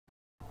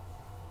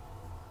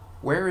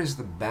Where is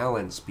the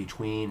balance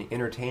between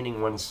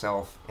entertaining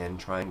oneself and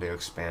trying to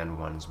expand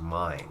one's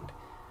mind?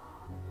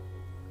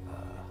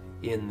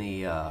 In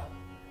the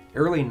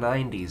early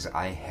 90s,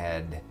 I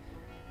had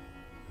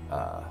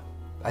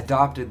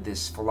adopted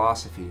this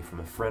philosophy from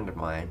a friend of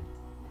mine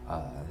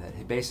that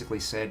he basically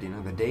said, you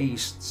know, the day you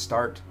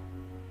start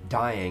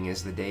dying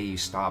is the day you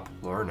stop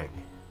learning.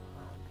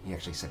 He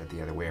actually said it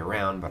the other way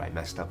around, but I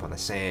messed up on the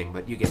saying,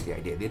 but you get the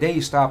idea. The day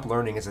you stop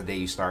learning is the day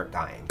you start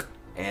dying.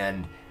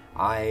 And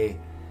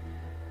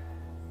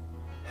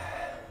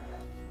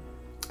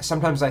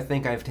sometimes I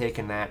think I've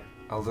taken that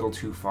a little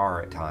too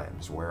far at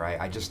times, where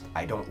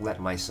I don't let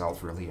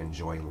myself really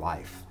enjoy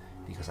life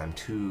because I'm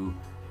too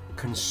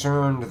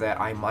concerned that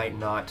I might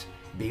not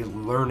be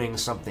learning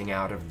something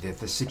out of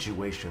the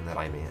situation that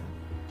I'm in.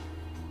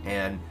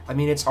 And I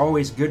mean, it's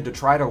always good to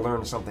try to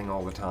learn something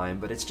all the time,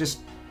 but it's just,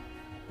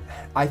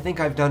 I think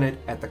I've done it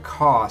at the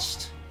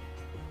cost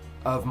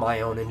of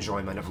my own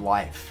enjoyment of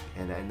life,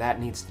 and that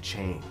needs to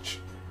change.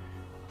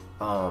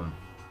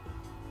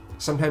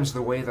 Sometimes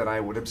the way that I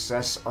would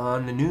obsess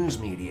on the news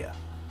media.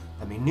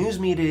 I mean, news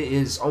media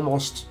is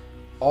almost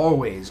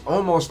always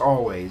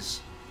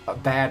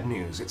bad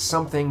news. It's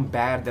something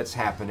bad that's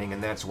happening,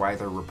 and that's why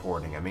they're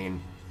reporting. I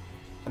mean,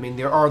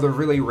 there are the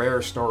really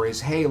rare stories.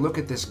 Hey, look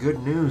at this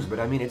good news, but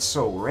I mean, it's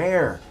so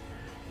rare.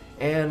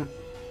 And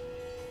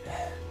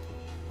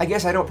I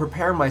guess I don't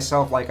prepare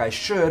myself like I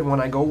should when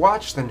I go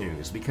watch the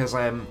news, because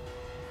I'm,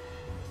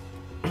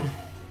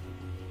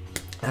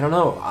 I don't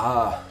know,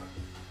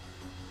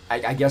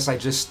 I guess I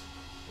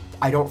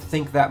don't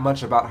think that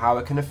much about how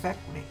it can affect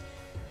me.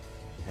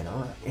 You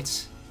know,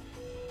 it's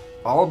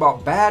all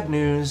about bad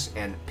news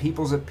and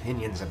people's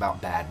opinions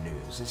about bad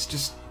news. It's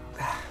just,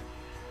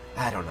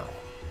 I don't know.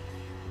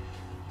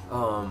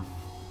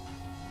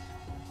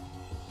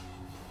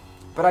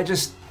 But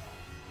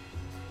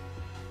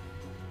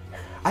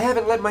I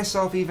haven't let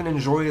myself even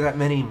enjoy that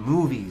many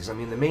movies. I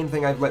mean, the main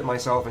thing I've let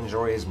myself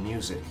enjoy is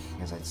music,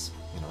 because it's,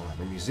 you know, I'm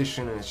a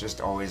musician and it's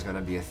just always going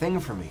to be a thing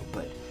for me.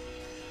 But,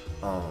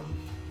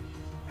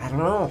 I don't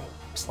know.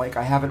 It's like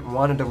I haven't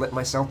wanted to let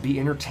myself be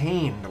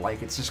entertained,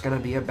 like it's just going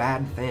to be a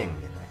bad thing.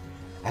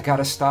 I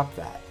gotta stop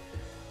that.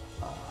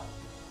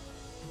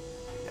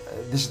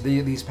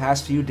 These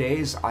past few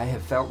days, I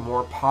have felt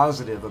more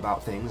positive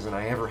about things than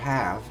I ever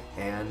have,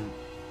 and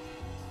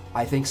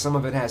I think some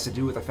of it has to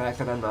do with the fact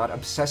that I'm not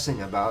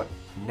obsessing about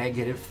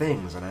negative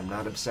things, and I'm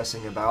not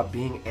obsessing about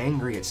being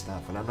angry at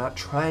stuff, and I'm not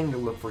trying to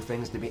look for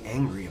things to be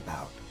angry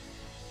about.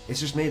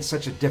 It's just made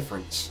such a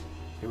difference.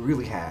 It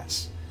really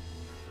has.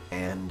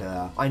 And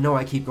I know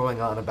I keep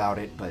going on about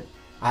it, but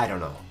I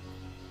don't know.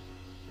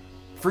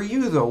 For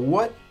you, though,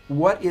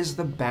 what is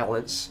the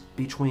balance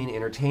between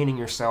entertaining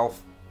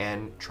yourself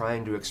and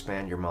trying to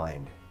expand your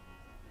mind?